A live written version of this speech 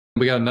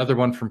We got another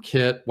one from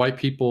Kit. White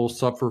people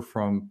suffer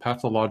from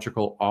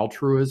pathological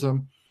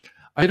altruism.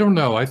 I don't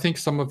know. I think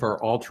some of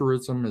our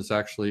altruism is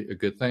actually a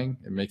good thing.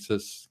 It makes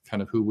us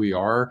kind of who we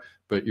are.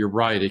 But you're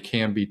right. It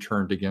can be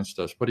turned against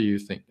us. What do you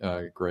think,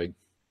 Greg?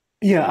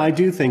 Yeah, I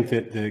do think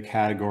that the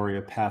category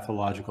of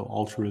pathological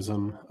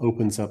altruism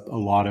opens up a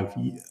lot of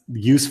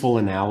useful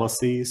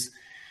analyses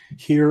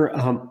here.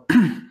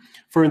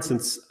 For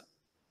instance,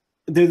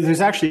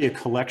 there's actually a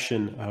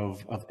collection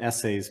of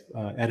essays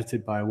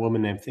edited by a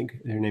woman named, I think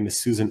her name is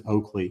Susan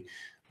Oakley,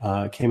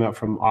 came out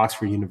from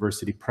Oxford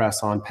University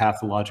Press on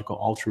pathological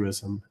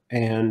altruism.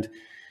 And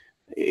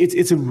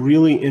it's a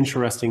really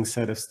interesting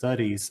set of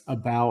studies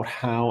about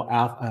how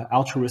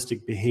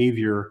altruistic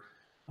behavior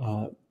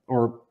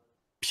or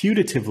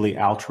putatively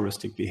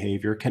altruistic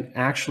behavior can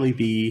actually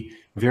be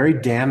very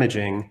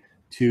damaging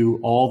to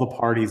all the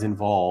parties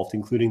involved,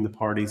 including the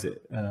parties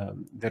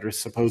that are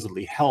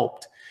supposedly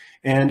helped,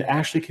 and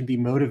actually can be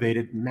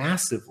motivated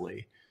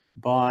massively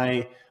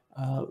by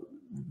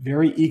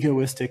very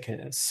egoistic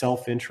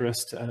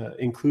self-interest,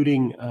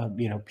 including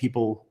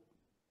people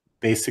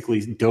basically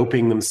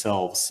doping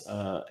themselves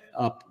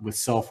up with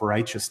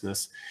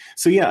self-righteousness.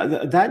 So yeah,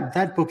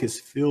 that book is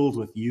filled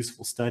with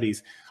useful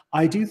studies.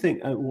 I do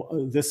think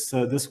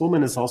this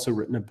woman has also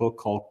written a book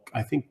called,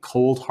 I think,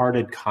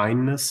 Cold-Hearted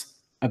Kindness,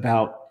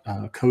 about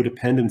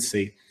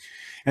codependency.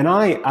 And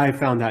I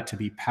found that to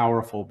be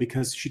powerful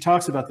because she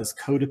talks about this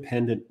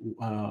codependent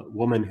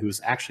woman who's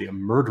actually a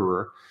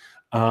murderer,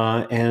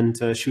 and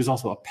she was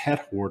also a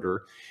pet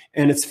hoarder.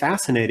 And it's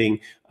fascinating.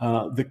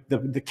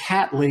 The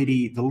cat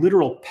lady, the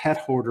literal pet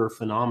hoarder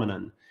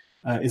phenomenon,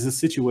 is a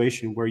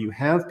situation where you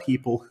have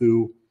people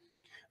who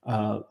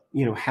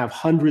have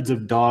hundreds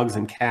of dogs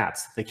and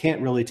cats they can't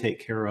really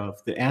take care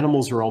of. The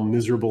animals are all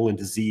miserable and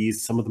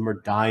diseased. Some of them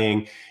are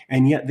dying,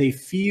 and yet they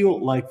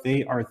feel like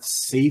they are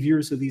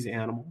saviors of these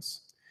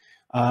animals.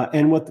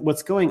 And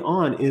what's going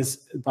on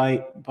is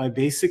by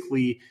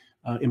basically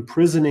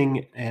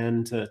imprisoning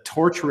and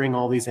torturing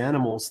all these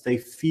animals, they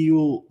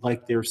feel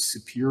like they're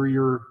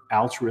superior,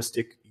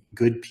 altruistic,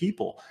 good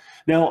people.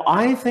 Now,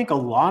 I think a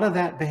lot of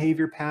that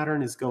behavior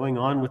pattern is going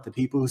on with the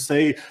people who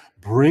say,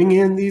 bring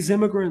in these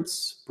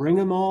immigrants, bring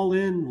them all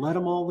in, let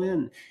them all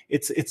in.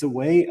 It's a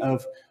way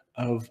of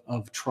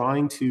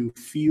trying to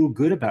feel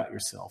good about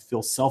yourself,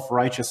 feel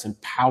self-righteous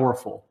and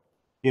powerful.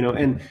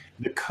 And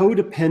the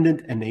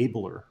codependent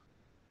enabler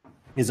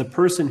is a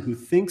person who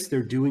thinks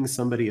they're doing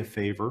somebody a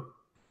favor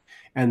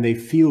and they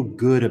feel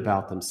good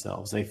about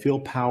themselves. They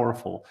feel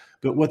powerful.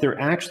 But what they're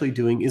actually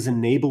doing is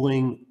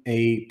enabling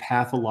a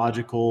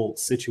pathological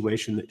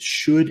situation that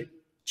should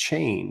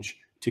change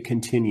to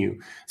continue.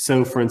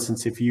 So for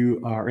instance, if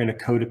you are in a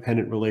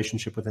codependent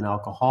relationship with an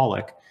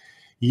alcoholic,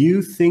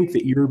 you think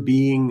that you're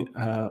being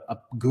a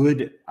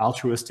good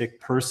altruistic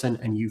person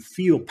and you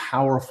feel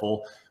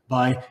powerful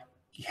by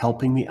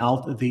helping the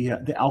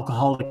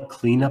alcoholic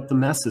clean up the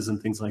messes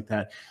and things like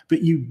that.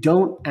 But you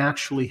don't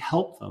actually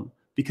help them,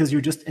 because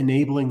you're just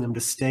enabling them to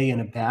stay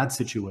in a bad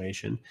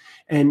situation.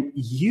 And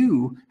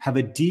you have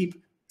a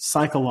deep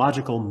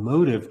psychological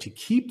motive to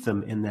keep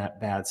them in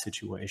that bad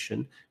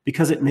situation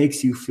because it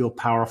makes you feel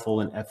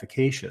powerful and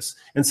efficacious.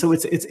 And so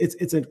it's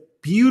a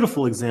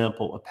beautiful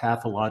example of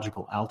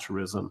pathological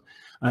altruism.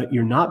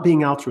 You're not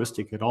being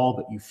altruistic at all,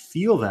 but you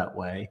feel that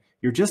way.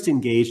 You're just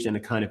engaged in a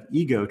kind of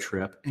ego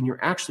trip, and you're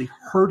actually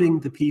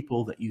hurting the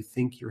people that you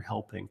think you're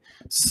helping.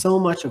 So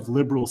much of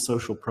liberal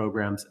social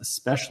programs,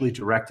 especially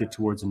directed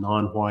towards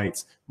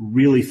non-whites,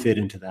 really fit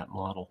into that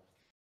model.